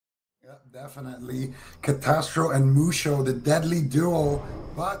Yep, definitely. Catastro and Musho, the deadly duo,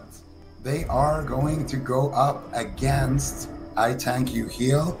 but they are going to go up against I Tank You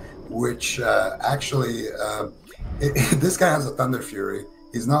Heal, which this guy has a Thunder Fury.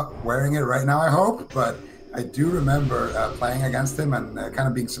 He's not wearing it right now, I hope, but I do remember playing against him and kind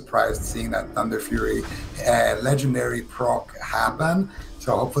of being surprised seeing that Thunder Fury legendary proc happen.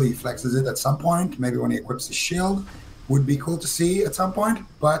 So hopefully he flexes it at some point, maybe when he equips his shield. Would be cool to see at some point,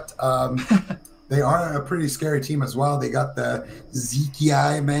 but they are a pretty scary team as well. They got the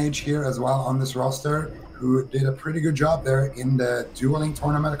Zekiai mage here as well on this roster, who did a pretty good job there in the dueling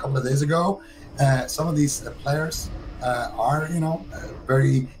tournament a couple of days ago. Some of these players are,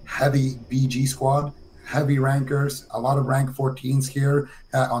 very heavy BG squad, heavy rankers, a lot of rank 14s here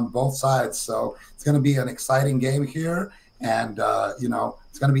on both sides. So it's going to be an exciting game here. And,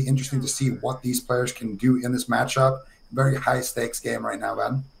 it's going to be interesting to see what these players can do in this matchup. Very high stakes game right now,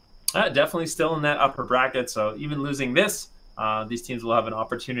 Ben. Definitely still in that upper bracket. So even losing this, these teams will have an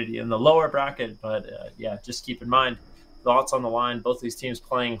opportunity in the lower bracket. But just keep in mind, lots on the line. Both these teams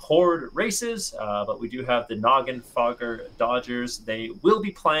playing Horde races, but we do have the Noggenfogger Dodgers. They will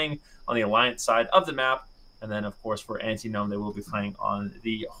be playing on the Alliance side of the map. And then, of course, for Anti-Gnome, they will be playing on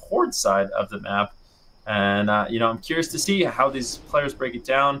the Horde side of the map. And, I'm curious to see how these players break it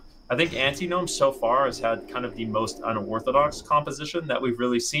down. I think Anti-Gnome so far has had kind of the most unorthodox composition that we've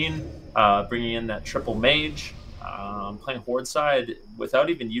really seen, bringing in that triple mage, playing Horde side without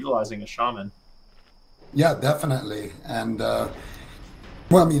even utilizing a shaman. Yeah, definitely. And,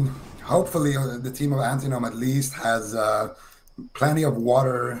 hopefully the team of Anti-Gnome at least has plenty of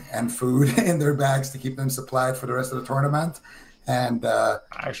water and food in their bags to keep them supplied for the rest of the tournament. And I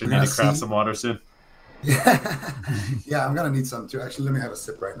actually need to craft some water soon. Yeah, I'm gonna need some too. Actually, let me have a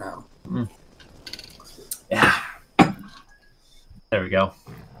sip right now. Yeah, there we go.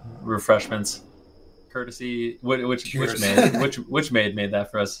 Refreshments, courtesy. Which maid made that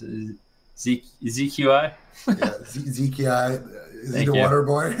for us? ZQI. ZQI. Is he the water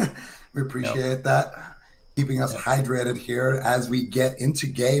boy? We appreciate that. Keeping us hydrated here as we get into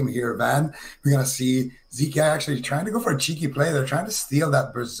game here, Van. We're going to see ZK actually trying to go for a cheeky play. They're trying to steal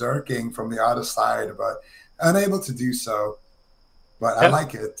that berserking from the other side, but unable to do so. But I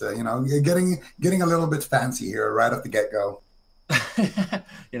like it. Getting a little bit fancy here right off the get-go. A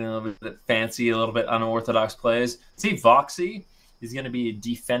little bit fancy, a little bit unorthodox plays. See, Voxy is going to be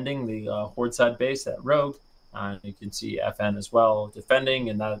defending the Horde side base at Rogue. You can see FN as well defending,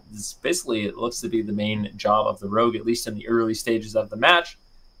 and that is basically, it looks to be the main job of the Rogue, at least in the early stages of the match.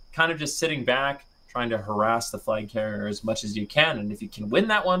 Kind of just sitting back, trying to harass the flag carrier as much as you can, and if you can win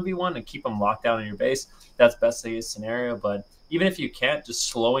that 1v1 and keep him locked down in your base, that's best case scenario. But even if you can't, just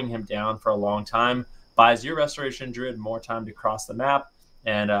slowing him down for a long time buys your Restoration Druid more time to cross the map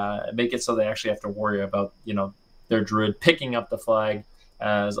and make it so they actually have to worry about their Druid picking up the flag,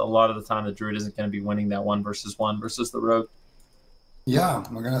 as a lot of the time the Druid isn't going to be winning that 1 versus 1 versus the Rogue. Yeah,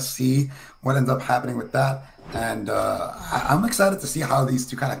 we're going to see what ends up happening with that. And I'm excited to see how these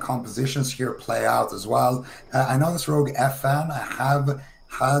two kind of compositions here play out as well. I know this Rogue FN, I have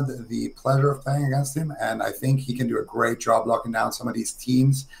had the pleasure of playing against him, and I think he can do a great job locking down some of these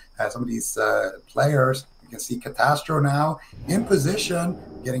teams, some of these players. You can see Catastro now in position,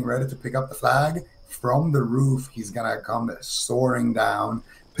 getting ready to pick up the flag. From the roof, he's going to come soaring down,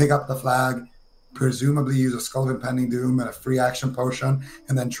 pick up the flag, presumably use a Skull of Impending Doom and a free action potion,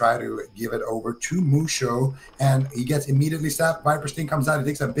 and then try to give it over to Musho. And he gets immediately stabbed. Viper Sting comes out. He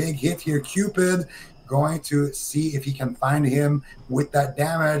takes a big hit here. Cupid going to see if he can find him with that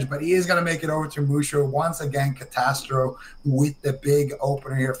damage, but he is going to make it over to Musho. Once again, Catastro with the big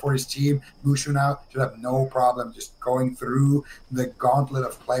opener here for his team. Musho now should have no problem just going through the gauntlet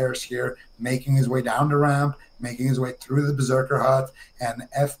of players here, making his way down the ramp, making his way through the Berserker Hut, and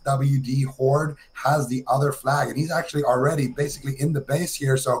FWD Horde has the other flag, and he's actually already basically in the base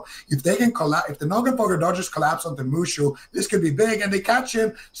here. So if they can collapse, if the Noggenfogger Dodgers collapse onto Mushu, this could be big, and they catch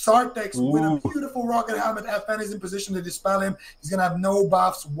him. Sartex with a beautiful rocket helmet. FN is in position to dispel him. He's going to have no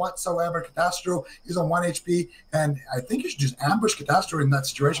buffs whatsoever. Catastro is on 1 HP, and I think you should just ambush Catastro in that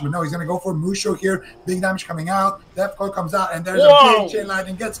situation, but no, he's going to go for Mushu here. Big damage coming out. Death Coil comes out, and there's a big chain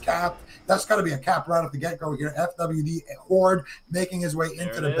lightning, gets capped. That's got to be a cap right off the get-go here. FWD Horde making his way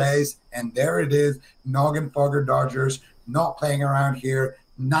into the base, and there it is. Noggenfogger Dodgers not playing around here.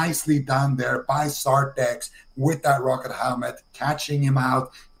 Nicely done there by Sartex with that rocket helmet, catching him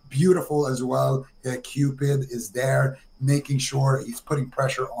out. Beautiful as well. Cupid is there, making sure he's putting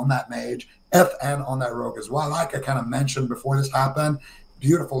pressure on that mage. FN on that rogue as well. Like I kind of mentioned before this happened,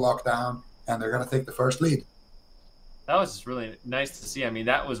 beautiful lockdown, and they're going to take the first lead. That was just really nice to see. I mean,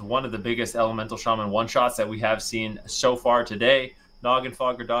 that was one of the biggest Elemental Shaman one-shots that we have seen so far today.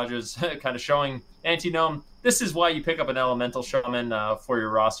 Noggenfogger Dodgers kind of showing Anti-Gnome, this is why you pick up an Elemental Shaman for your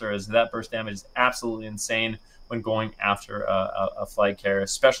roster, as that burst damage is absolutely insane when going after a flag carrier,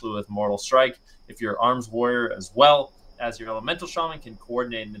 especially with Mortal Strike. If you're Arms Warrior as well as your Elemental Shaman can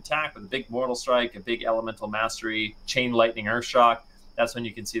coordinate an attack with a big Mortal Strike, a big Elemental Mastery, Chain Lightning, Earth Shock, that's when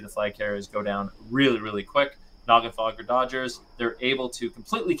you can see the flag carriers go down really, really quick. Noggenfogger Dodgers, they're able to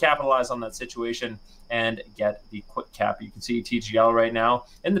completely capitalize on that situation and get the quick cap. You can see TGL right now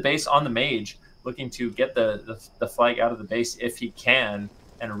in the base on the mage, looking to get the flag out of the base if he can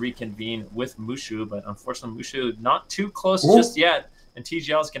and reconvene with Mushu, but unfortunately Mushu not too close just yet, and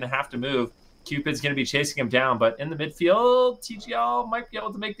TGL is going to have to move. Cupid's going to be chasing him down, but in the midfield, TGL might be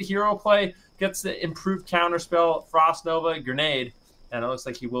able to make the hero play, gets the improved counterspell, Frost Nova, Grenade, and it looks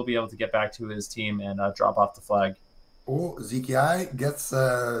like he will be able to get back to his team and drop off the flag. Oh, ZKI gets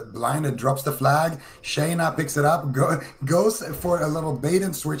blinded, drops the flag. Shayna picks it up, goes for a little bait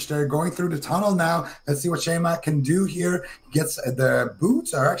and switch there, going through the tunnel now. Let's see what Shayna can do here. Gets the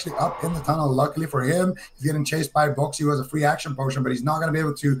boots are actually up in the tunnel. Luckily for him, he's getting chased by Boxy, who has a free action potion, but he's not going to be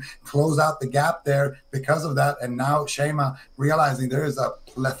able to close out the gap there because of that. And now Shayna realizing there is a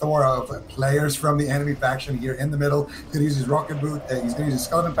plethora of players from the enemy faction here in the middle. He's going to use his rocket boot. He's going to use his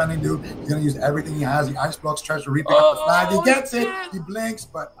skeleton pending dude. He's going to use everything he has. He ice blocks, tries to repick up the flag. He gets it. He blinks,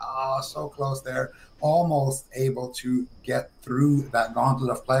 but so close there. Almost able to get through that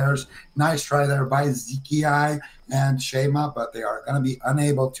gauntlet of players. Nice try there by Zikiai and Shema, but they are going to be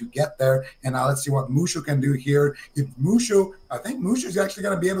unable to get there. And now let's see what Mushu can do here. If Mushu, I think Mushu is actually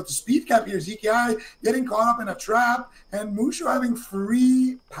going to be able to speed cap here. Zikiai getting caught up in a trap, and Mushu having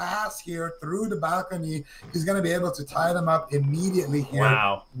free pass here through the balcony. He's going to be able to tie them up immediately here.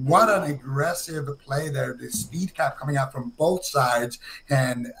 Wow. What an aggressive play there. The speed cap coming out from both sides,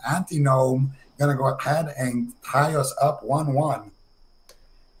 and Anti-Gnome going to go ahead and tie us up 1-1.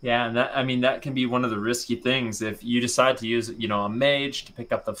 Yeah, and that, I mean, that can be one of the risky things if you decide to use, you know, a mage to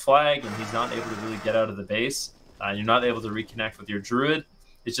pick up the flag and he's not able to really get out of the base. You're not able to reconnect with your druid.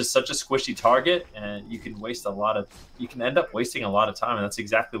 It's just such a squishy target, and you can waste you can end up wasting a lot of time, and that's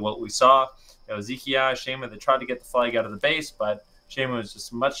exactly what we saw. You know, Zikia, Shema, they tried to get the flag out of the base, but Shema was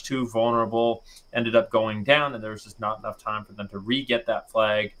just much too vulnerable, ended up going down, and there was just not enough time for them to re-get that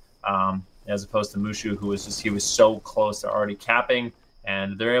flag. As opposed to Mushu, who was he was so close to already capping,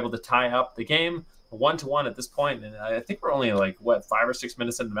 and they're able to tie up the game 1-1 at this point. And I think we're only like, what, 5 or 6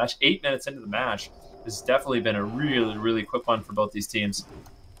 minutes into the match, 8 minutes into the match. This has definitely been a really, really quick one for both these teams.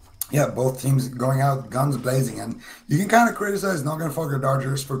 Yeah, both teams going out guns blazing, and you can kind of criticize Noggenfogger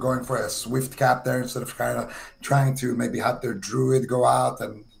Dodgers for going for a swift cap there instead of kind of trying to maybe have their druid go out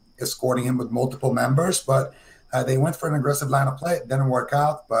and escorting him with multiple members, but they went for an aggressive line of play. It didn't work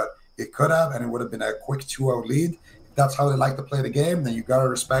out, but it could have, and it would have been a quick 2-0 lead. If that's how they like to play the game, then you got to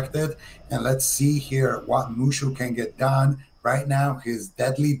respect it. And let's see here what Mushu can get done. Right now, his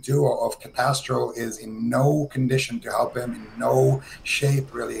deadly duo of Catastro is in no condition to help him, in no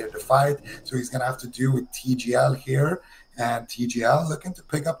shape really here to fight. So he's going to have to do with TGL here. And TGL looking to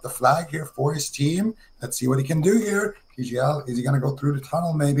pick up the flag here for his team. Let's see what he can do here. TGL, is he going to go through the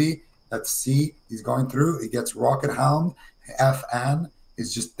tunnel maybe? Let's see. He's going through. He gets rocket helmed. FN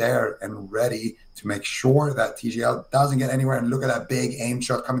is just there and ready to make sure that TGL doesn't get anywhere. And look at that big aim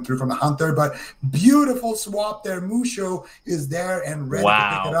shot coming through from the Hunter. But beautiful swap there. Mushu is there and ready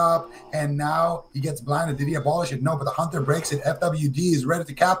to pick it up. And now he gets blinded. Did he abolish it? No, but the Hunter breaks it. FWD is ready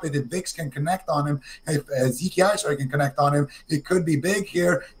to cap it. If Vix can connect on him, if ZKI can connect on him, it could be big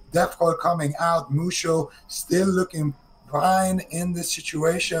here. Death Call coming out. Mushu still looking fine in this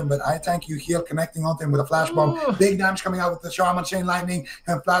situation, but I thank you heal connecting onto him with a flash bomb. Big damage coming out with the Shaman Chain Lightning,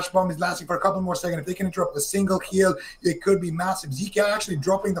 and flash bomb is lasting for a couple more seconds. If they can interrupt a single heal, it could be massive. ZK actually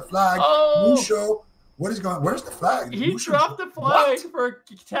dropping the flag. Mushu, what is going? Where's the flag? He dropped the flag for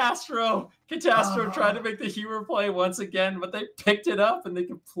Catastro. Catastro tried to make the hero play once again, but they picked it up and they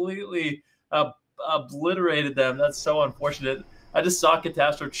completely obliterated them. That's so unfortunate. I just saw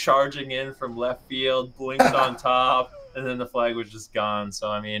Catastro charging in from left field, blinked on top, and then the flag was just gone. So,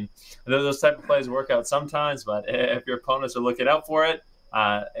 I mean, those type of plays work out sometimes, but if your opponents are looking out for it,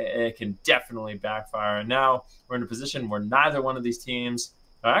 it can definitely backfire. And now we're in a position where neither one of these teams,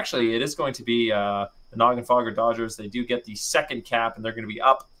 actually, it is going to be the Noggenfogger Dodgers. They do get the second cap, and they're going to be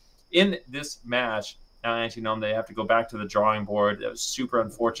up in this match. Now, Anti-Gnome, they have to go back to the drawing board. It was super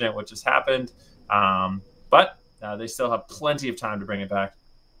unfortunate what just happened, but they still have plenty of time to bring it back.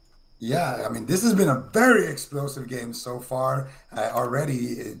 Yeah, I mean, this has been a very explosive game so far.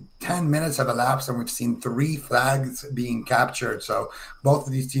 Already 10 minutes have elapsed, and we've seen 3 flags being captured. So both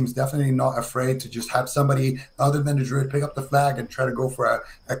of these teams definitely not afraid to just have somebody other than the Druid pick up the flag and try to go for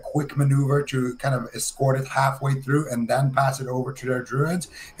a quick maneuver to kind of escort it halfway through and then pass it over to their Druids.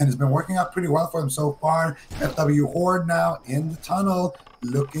 And it's been working out pretty well for them so far. FW Horde now in the tunnel,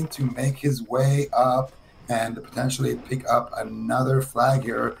 looking to make his way up and potentially pick up another flag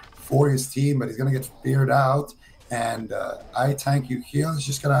here for his team, but he's going to get feared out. And I Tank You Heal is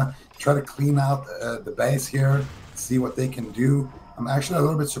just going to try to clean out the base here, see what they can do. I'm actually a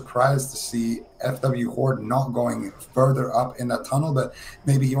little bit surprised to see FW Horde not going further up in that tunnel, but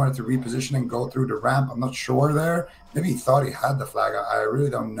maybe he wanted to reposition and go through the ramp. I'm not sure there. Maybe he thought he had the flag. I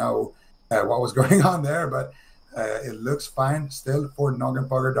really don't know what was going on there, but it looks fine still for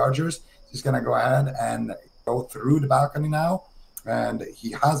Noggenfogger Dodgers. He's going to go ahead and go through the balcony now. And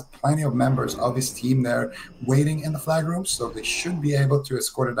he has plenty of members of his team there waiting in the flag room, so they should be able to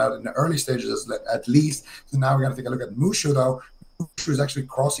escort it out in the early stages at least. So now we're going to take a look at Mushu, though. Mushu is actually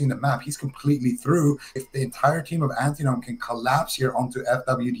crossing the map. He's completely through. If the entire team of Anti-Gnome can collapse here onto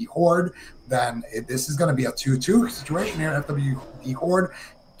FWD Horde, then this is going to be a 2-2 situation here. FWD Horde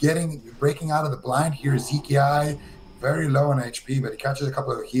breaking out of the blind here. ZKI very low on HP, but he catches a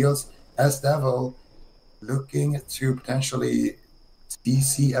couple of heals. S-Devil looking to potentially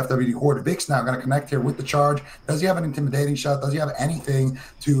DC FWD Horde. Vix now going to connect here with the charge. Does he have an intimidating shot? Does he have anything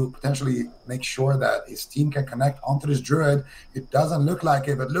to potentially make sure that his team can connect onto this Druid? It doesn't look like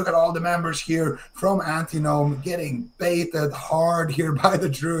it, but look at all the members here from Anti-Gnome getting baited hard here by the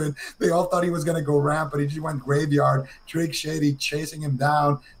Druid. They all thought he was going to go ramp, but he just went graveyard. Trig Shady chasing him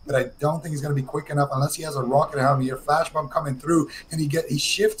down, but I don't think he's going to be quick enough unless he has a rocket helmet here. Flash bomb coming through, and he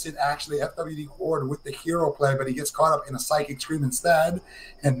shifts it actually FWD Horde with the hero play, but he gets caught up in a psychic scream instead.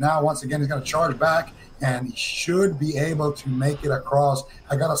 And now once again he's going to charge back, and he should be able to make it across.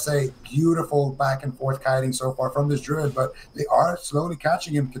 I gotta say, beautiful back and forth kiting so far from this Druid, but they are slowly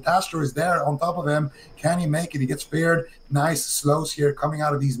catching him. Catastro is there on top of him. Can he make it? He gets feared. Nice slows here coming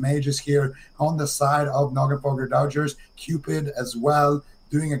out of these mages here on the side of Noggenfogger Dodgers. Cupid as well,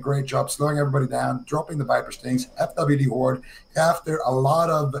 doing a great job slowing everybody down, dropping the Viper Stings. FWD Horde, after a lot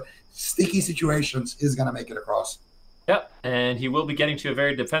of sticky situations, is going to make it across. Yep, and he will be getting to a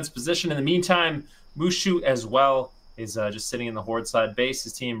very defensive position. In the meantime, Mushu as well is just sitting in the Horde side base.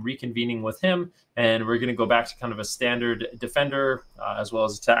 His team reconvening with him, and we're going to go back to kind of a standard defender as well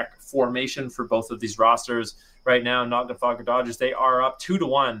as attack formation for both of these rosters. Right now, Noggenfogger Dodgers, they are up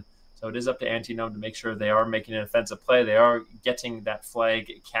 2-1. So it is up to Anti-Gnome to make sure they are making an offensive play. They are getting that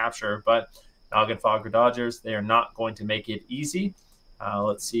flag capture, but Noggenfogger Dodgers, they are not going to make it easy.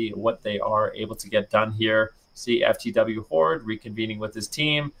 Let's see what they are able to get done here. See FTW Horde reconvening with his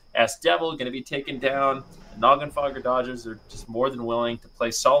team. S-Devil going to be taken down. The Noggenfogger Dodgers are just more than willing to play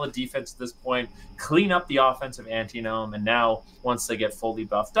solid defense at this point, clean up the offensive Anti-Gnome, and now once they get fully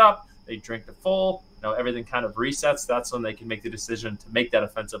buffed up, they drink the full, everything kind of resets. That's when they can make the decision to make that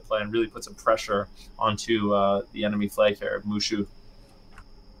offensive play and really put some pressure onto the enemy flag here, Mushu.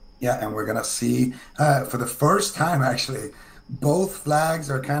 Yeah, and we're going to see for the first time, actually, both flags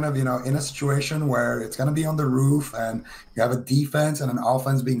are kind of, in a situation where it's going to be on the roof and you have a defense and an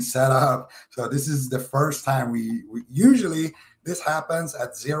offense being set up. So this is the first time we usually this happens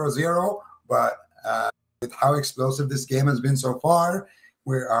at 0-0, but with how explosive this game has been so far,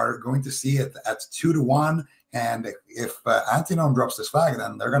 we are going to see it at 2-1. And if Anti-Gnome drops this flag,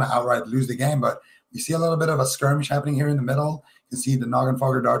 then they're going to outright lose the game. But you see a little bit of a skirmish happening here in the middle. You see the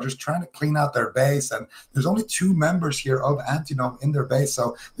Noggenfogger Dodgers trying to clean out their base, and there's only 2 members here of Anti-Gnome in their base,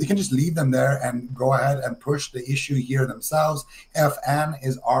 so they can just leave them there and go ahead and push the issue here themselves. FN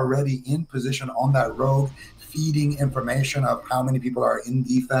is already in position on that rogue, feeding information of how many people are in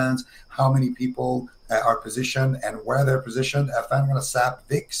defense, how many people are positioned, and where they're positioned. FN going to sap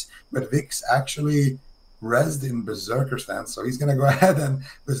Vix, but Vix actually resed in Berserker stance, so he's going to go ahead and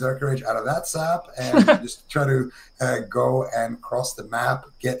Berserker Rage out of that sap and just try to go and cross the map,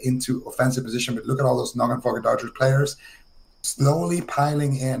 get into offensive position. But look at all those Noggenfogger Dodgers players slowly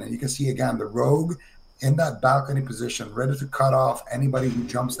piling in, and you can see again the rogue in that balcony position, ready to cut off anybody who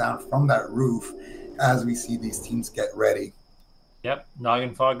jumps down from that roof as we see these teams get ready. Yep,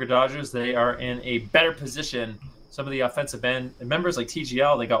 Noggenfogger Dodgers, they are in a better position. Some of the offensive end members like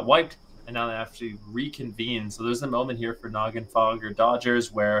TGL, they got wiped, and now they have to reconvene. So there's a moment here for Noggenfogger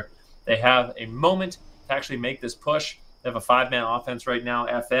Dodgers where they have a moment to actually make this push. They have a 5-man offense right now.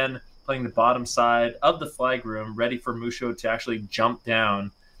 FN playing the bottom side of the flag room, ready for Musho to actually jump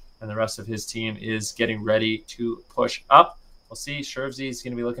down. And the rest of his team is getting ready to push up. We'll see. Shervzy is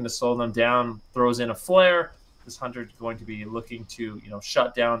going to be looking to slow them down, throws in a flare. This hunter is going to be looking to,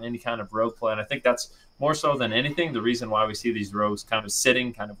 shut down any kind of rogue play. And I think that's more so than anything the reason why we see these rogues kind of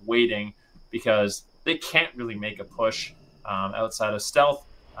sitting, kind of waiting, because they can't really make a push outside of stealth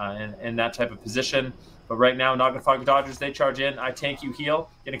in that type of position. But right now, Noggenfogger Dodgers, they charge in. I tank, you heal.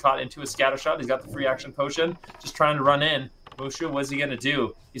 Getting caught into a scatter shot. He's got the free action potion. Just trying to run in. Mushu, what's he going to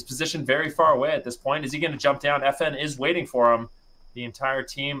do? He's positioned very far away at this point. Is he going to jump down? FN is waiting for him. The entire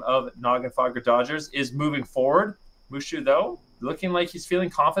team of Noggenfogger Dodgers is moving forward. Mushu, though, looking like he's feeling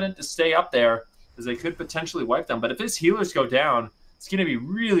confident to stay up there, as they could potentially wipe them. But if his healers go down, it's going to be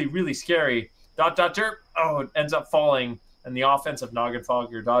really, really scary. Derp. Oh, it ends up falling. And the offense of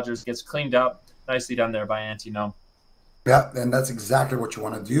Noggenfogger Dodgers gets cleaned up. Nicely done there by Anti-Gnome. Yeah, and that's exactly what you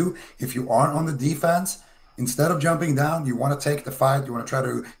want to do. If you aren't on the defense, instead of jumping down, you want to take the fight. You want to try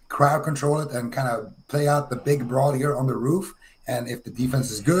to crowd control it and kind of play out the big brawl here on the roof. And if the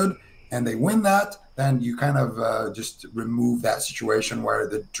defense is good and they win that, then you kind of just remove that situation where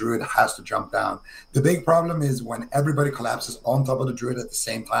the druid has to jump down. The big problem is when everybody collapses on top of the druid at the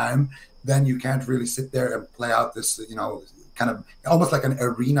same time, then you can't really sit there and play out this, kind of almost like an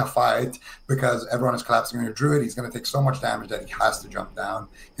arena fight, because everyone is collapsing on your druid. He's going to take so much damage that he has to jump down.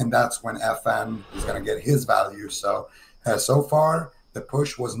 And that's when FN is going to get his value. So, so far, the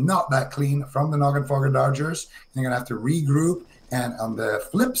push was not that clean from the Noggenfogger Dodgers. You're going to have to regroup. And on the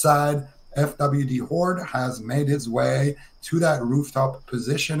flip side, FWD Horde has made his way to that rooftop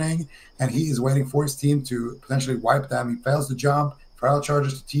positioning, and he is waiting for his team to potentially wipe them. He fails to jump. Feral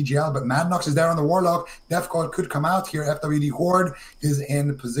charges to TGL, but Madnox is there on the Warlock. Death Call could come out here. FWD Horde is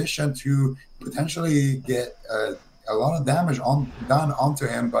in position to potentially get a lot of damage done onto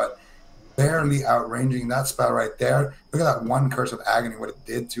him, but barely outranging that spell right there. Look at that one Curse of Agony, what it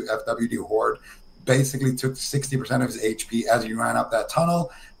did to FWD Horde. Basically took 60% of his HP as he ran up that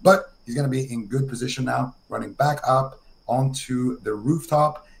tunnel, but he's going to be in good position now, running back up onto the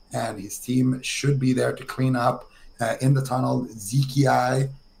rooftop, and his team should be there to clean up in the tunnel. Zeki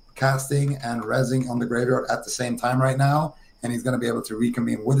casting and rezzing on the graveyard at the same time right now, and he's going to be able to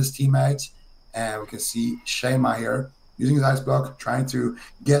reconvene with his teammates. And we can see Shema here using his Ice Block, trying to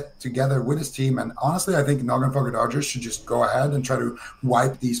get together with his team. And honestly, I think Noggenfogger Dodgers should just go ahead and try to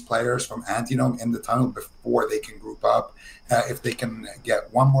wipe these players from Anti-Gnome in the tunnel before they can group up. If they can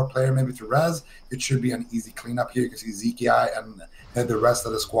get one more player maybe to res, it should be an easy cleanup here. You can see Zeki and the rest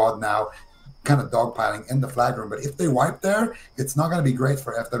of the squad now kind of dogpiling in the flag room. But if they wipe there, it's not going to be great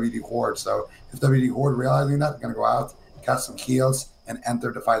for FWD Horde. So FWD Horde realizing that, they're going to go out, cast some heals, and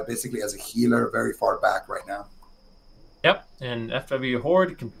enter the fight basically as a healer very far back right now. Yep, and FW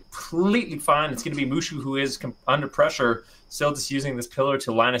Horde completely fine. It's going to be Mushu who is under pressure, still just using this pillar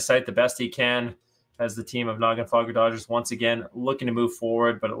to line of sight the best he can, as the team of Noggenfogger Dodgers once again looking to move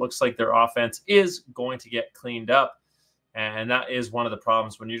forward, but it looks like their offense is going to get cleaned up. And that is one of the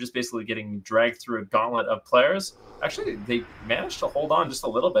problems when you're just basically getting dragged through a gauntlet of players. Actually, they managed to hold on just a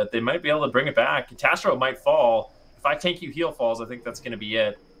little bit. They might be able to bring it back. Catastro might fall. If I tank you heal falls, I think that's going to be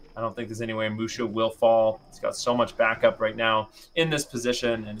it. I don't think there's any way Mushu will fall. He's got so much backup right now in this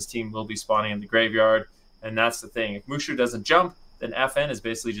position, and his team will be spawning in the graveyard. And that's the thing. If Mushu doesn't jump, then FN is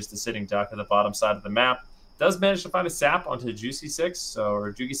basically just a sitting duck at the bottom side of the map. Does manage to find a sap onto Juicy 6,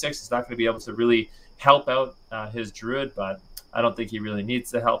 or Jugi 6 is not going to be able to really help out his druid, but I don't think he really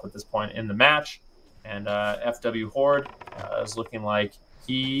needs the help at this point in the match. And FW Horde is looking like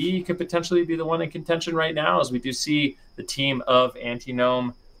he could potentially be the one in contention right now, as we do see the team of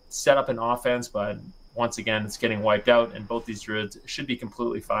Anti-Gnome set up an offense, but once again, it's getting wiped out, and both these druids should be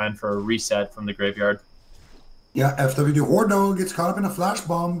completely fine for a reset from the graveyard. Yeah, FWD Horde, though, gets caught up in a flash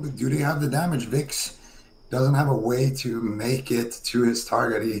bomb, but do they have the damage? Vix doesn't have a way to make it to his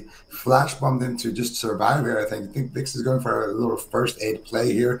target. He flash bombed him to just survive here, I think. I think Vix is going for a little first aid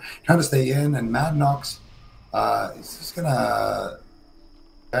play here, trying to stay in, and Madnox is just going to...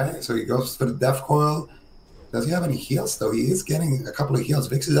 Okay, so he goes for the Death Coil. Does he have any heals, though? He is getting a couple of heals.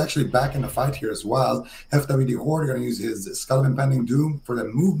 Vix is actually back in the fight here as well. FWD Horde going to use his Skull of Impending Doom for the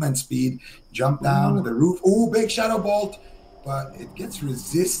movement speed. Jump down the roof. Ooh, big Shadow Bolt. But it gets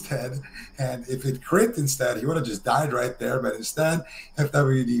resisted, and if it crit instead, he would have just died right there. But instead,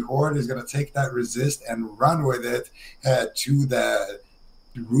 FWD Horde is going to take that resist and run with it to the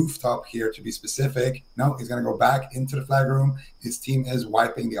rooftop here, to be specific. No, he's going to go back into the flag room. His team is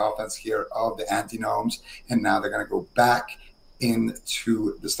wiping the offense here of the Anti-Gnomes, and now they're going to go back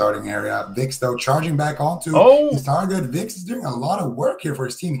into the starting area. Vix, though, charging back onto his target. Vix is doing a lot of work here for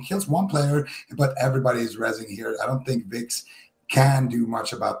his team. He kills one player, but everybody is rezzing here. I don't think Vix can do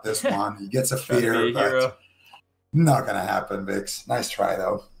much about this one. He gets a fear, but Not gonna happen, Vix. Nice try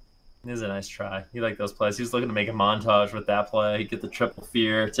though. It is a nice try. He liked those plays. He was looking to make a montage with that play, get the triple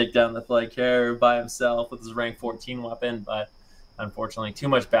fear, take down the flag carrier by himself with his rank 14 weapon, but unfortunately, too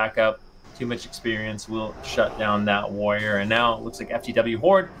much backup, too much experience will shut down that warrior. And now it looks like FTW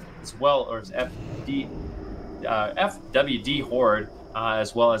Horde as well, or is FWD Horde,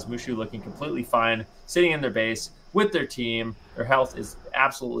 as well as Mushu looking completely fine, sitting in their base with their team. Their health is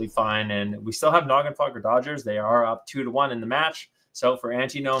absolutely fine, and we still have Noggenfogger Dodgers. They are up 2-1 in the match. So for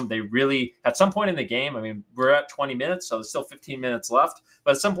Anti-Gnome, they really, at some point in the game, I mean, we're at 20 minutes, so there's still 15 minutes left.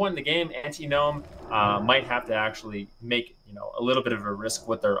 But at some point in the game, Anti-Gnome might have to actually make, a little bit of a risk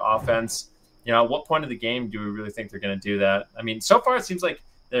with their offense. At what point of the game do we really think they're going to do that? I mean, so far it seems like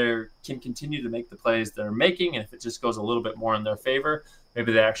they can continue to make the plays they're making, and if it just goes a little bit more in their favor,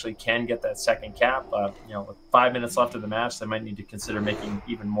 maybe they actually can get that second cap. With 5 minutes left of the match, they might need to consider making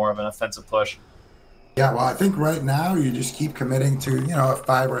even more of an offensive push. Yeah, well, I think right now you just keep committing to, a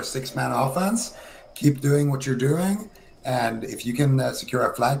 5 or a 6-man offense. Keep doing what you're doing. And if you can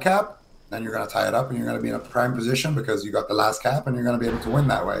secure a flag cap, then you're going to tie it up and you're going to be in a prime position because you got the last cap and you're going to be able to win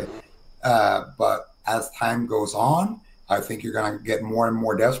that way. But as time goes on, I think you're going to get more and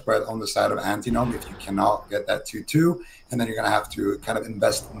more desperate on the side of Anti-Gnome if you cannot get that 2-2. And then you're going to have to kind of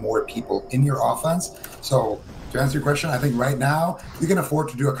invest more people in your offense. So to answer your question, I think right now you can afford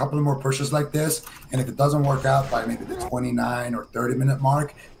to do a couple of more pushes like this. And if it doesn't work out by maybe the 29 or 30-minute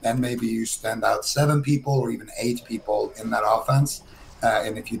mark, then maybe you send out 7 people or even 8 people in that offense.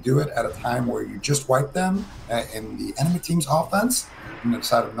 And if you do it at a time where you just wipe them in the enemy team's offense, on the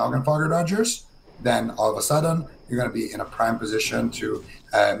side of Noggenfogger Dodgers, then all of a sudden you're going to be in a prime position to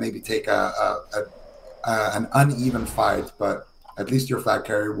maybe take an uneven fight, but at least your flag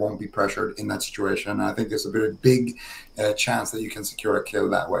carrier won't be pressured in that situation. And I think there's a very big chance that you can secure a kill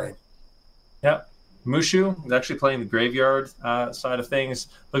that way. Yeah. Mushu is actually playing the graveyard side of things,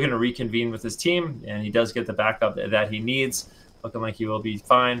 looking to reconvene with his team, and he does get the backup that he needs. Looking like he will be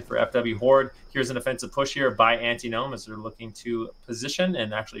fine for FW Horde. Here's an offensive push here by Anti-Gnome as they're looking to position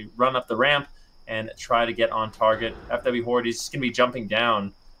and actually run up the ramp and try to get on target. FW Horde, he's just going to be jumping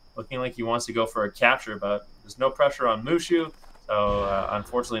down, looking like he wants to go for a capture, but there's no pressure on Mushu, so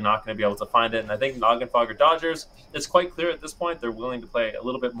unfortunately not going to be able to find it. And I think Noggenfogger Dodgers, it's quite clear at this point they're willing to play a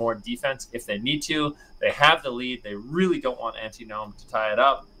little bit more defense if they need to. They have the lead. They really don't want Anti-Gnome to tie it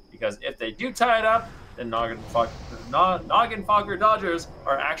up, because if they do tie it up, then Noggenfogger Dodgers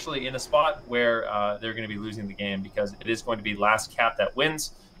are actually in a spot where they're going to be losing the game, because it is going to be last cap that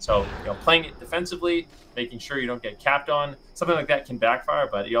wins. So, playing it defensively, making sure you don't get capped on, something like that can backfire,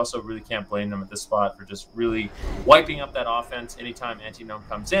 but you also really can't blame them at this spot for just really wiping up that offense anytime Anti-Gnome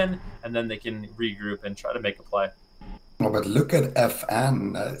comes in, and then they can regroup and try to make a play. Oh, but look at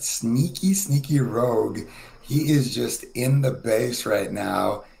FN, sneaky rogue. He is just in the base right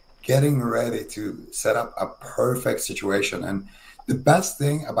now, getting ready to set up a perfect situation. And the best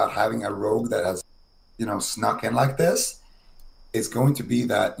thing about having a rogue that has, snuck in like this is going to be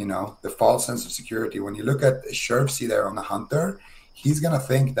that, the false sense of security. When you look at Shervsy there on the Hunter, he's going to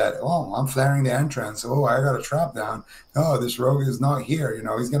think that, oh, I'm flaring the entrance. Oh, I got a trap down. Oh, this rogue is not here.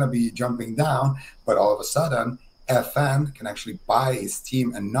 He's going to be jumping down. But all of a sudden, FN can actually buy his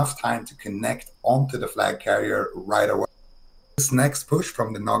team enough time to connect onto the flag carrier right away. This next push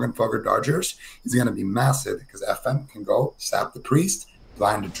from the Noggenfogger Dodgers is going to be massive, because FN can go sap the priest,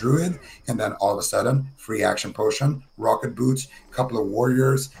 blind the druid, and then all of a sudden, free action potion, rocket boots, a couple of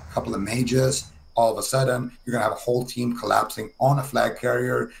warriors, a couple of mages. All of a sudden, you're going to have a whole team collapsing on a flag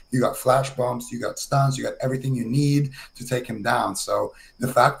carrier. You got flash bumps, you got stuns, you got everything you need to take him down. So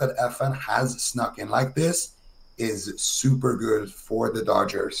the fact that FN has snuck in like this is super good for the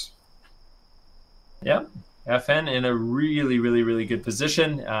Dodgers. Yeah. FN in a really, really, really good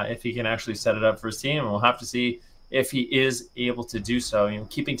position if he can actually set it up for his team. And we'll have to see if he is able to do so.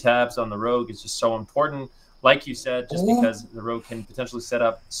 Keeping tabs on the rogue is just so important. Like you said, just because the rogue can potentially set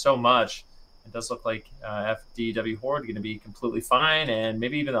up so much, it does look like FDW Horde going to be completely fine. And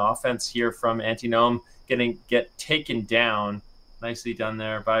maybe even the offense here from Anti-Gnome get taken down. Nicely done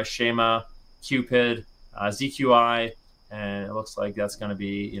there by Shema, Cupid, ZQI. And it looks like that's going to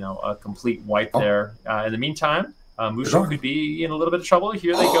be, a complete wipe there. In the meantime, Mushu could be in a little bit of trouble.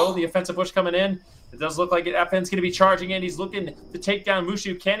 Here they go, the offensive push coming in. It does look like FN's going to be charging in. He's looking to take down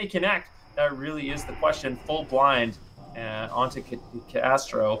Mushu. Can he connect? That really is the question. Full blind onto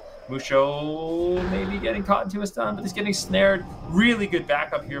Castro. Mushu maybe getting caught into a stun, but he's getting snared. Really good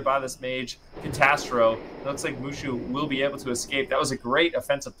backup here by this mage, Catastro. It looks like Mushu will be able to escape. That was a great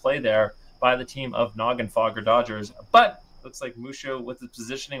offensive play there by the team of Noggenfogger Dodgers. But Looks like Mushu, with his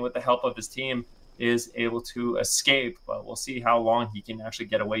positioning, with the help of his team, is able to escape. But we'll see how long he can actually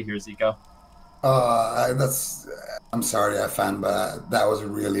get away here, Zico. I'm sorry, FN, but that was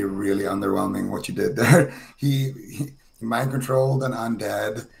really, really underwhelming what you did there. He mind controlled an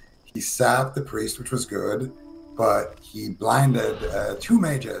undead. He sapped the priest, which was good, but he blinded two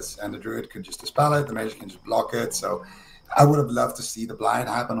mages, and the druid could just dispel it. The mage can just block it. So I would have loved to see the blind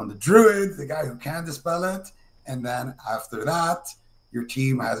happen on the druid, the guy who can dispel it, and then after that, your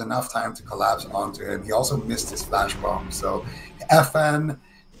team has enough time to collapse onto him. He also missed his flash bomb. So FN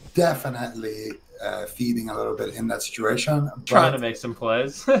definitely feeding a little bit in that situation. Trying to make some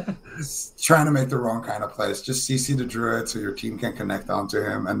plays. Trying to make the wrong kind of plays. Just CC the druid so your team can connect onto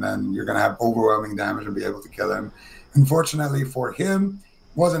him, and then you're going to have overwhelming damage and be able to kill him. Unfortunately for him,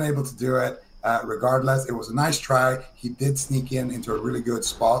 wasn't able to do it. Regardless, it was a nice try. He did sneak into a really good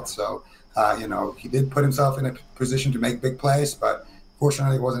spot. So, he did put himself in a position to make big plays, but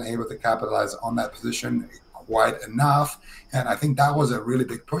fortunately wasn't able to capitalize on that position quite enough. And I think that was a really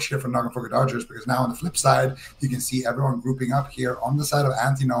big push here for Noggenfogger Dodgers, because now on the flip side, you can see everyone grouping up here on the side of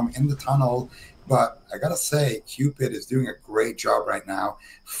Anti-Gnome in the tunnel. But I gotta say, Cupid is doing a great job right now,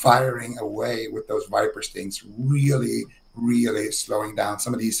 firing away with those Viper Stings, really, really slowing down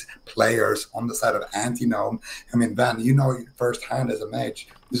some of these players on the side of Anti-Gnome. I mean, Van, you know firsthand as a mage,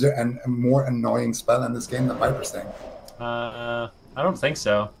 is there a more annoying spell in this game than Viper Sting? I don't think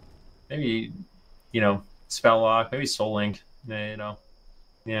so. Maybe, Spell Lock, maybe Soul Link,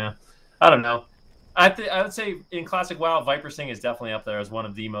 yeah. I don't know. I would say in Classic WoW, Viper Sting is definitely up there as one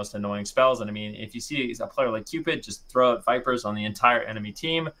of the most annoying spells. And I mean, if you see a player like Cupid just throw out Vipers on the entire enemy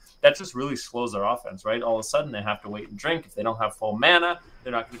team, that just really slows their offense, right? All of a sudden, they have to wait and drink. If they don't have full mana,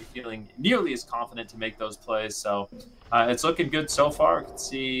 they're not going to be feeling nearly as confident to make those plays. So it's looking good so far. You can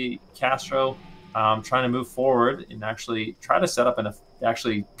see Castro trying to move forward and actually try to set up and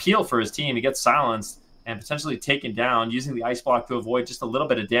actually peel for his team. He gets silenced and potentially taken down, using the ice block to avoid just a little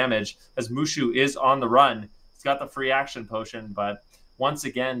bit of damage, as Mushu is on the run. He's got the free action potion, but once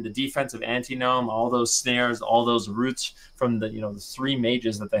again, the defense of Anti-Gnome, all those snares, all those roots from the the three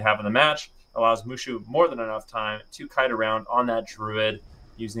mages that they have in the match, allows Mushu more than enough time to kite around on that druid,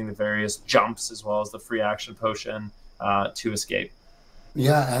 using the various jumps as well as the free action potion to escape.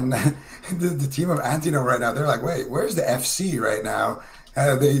 Yeah, and the team of Anti-Gnome right now, they're like, wait, where's the FC right now?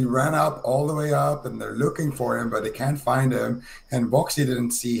 They ran up all the way up, and they're looking for him, but they can't find him. And Voxy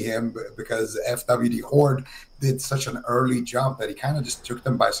didn't see him because FWD Horde did such an early jump that he kind of just took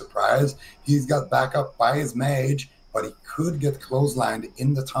them by surprise. He's got back up by his mage, but he could get clotheslined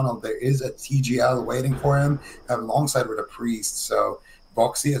in the tunnel. There is a TGL waiting for him alongside with a priest. So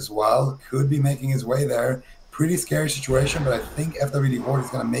Voxy as well could be making his way there. Pretty scary situation, but I think FWD Horde is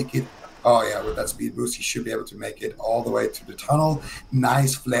going to make it. Oh, yeah, with that speed boost, he should be able to make it all the way to the tunnel.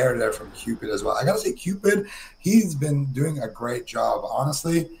 Nice flare there from Cupid as well. I got to say, Cupid, he's been doing a great job.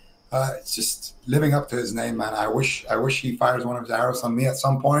 Honestly, it's just living up to his name, man. I wish he fires one of his arrows on me at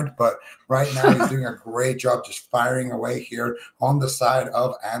some point, but right now he's doing a great job just firing away here on the side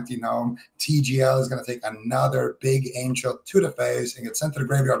of Anti-Gnome. TGL is going to take another big angel to the face and get sent to the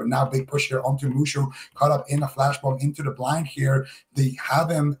graveyard, but now big push here onto Mushu, caught up in a flash bomb into the blind here. They have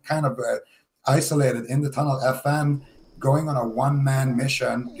him kind of isolated in the tunnel. FN going on a one-man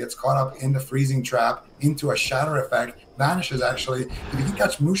mission, gets caught up in the freezing trap, into a shatter effect, vanishes actually. If you can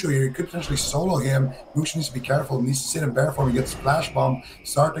catch Mushu here, you could potentially solo him. Mushu needs to be careful, needs to sit in bear form, he gets splash bomb.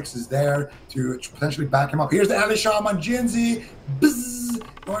 Sartix is there to potentially back him up. Here's the Ali Shaman Jinzi, bzzz,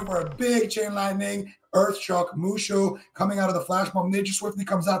 going for a big chain lightning. Earth Shock, Mushu coming out of the flash bomb. Nature Swiftly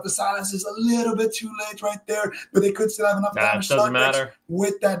comes out. The silence is a little bit too late right there, but they could still have enough damage. Doesn't matter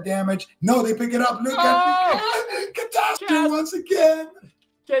with that damage. No, they pick it up. Look at Catastrophe once again.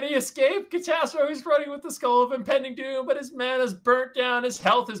 Can he escape? Catastrophe is running with the Skull of Impending Doom, but his mana's burnt down. His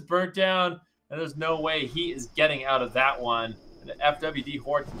health is burnt down, and there's no way he is getting out of that one. And the FWD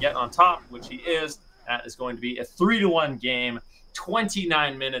Horde can get on top, which he is. That is going to be a 3-1 game,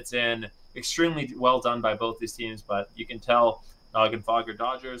 29 minutes in. Extremely well done by both these teams, but you can tell Noggenfogger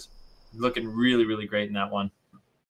Dodgers looking really, really great in that one.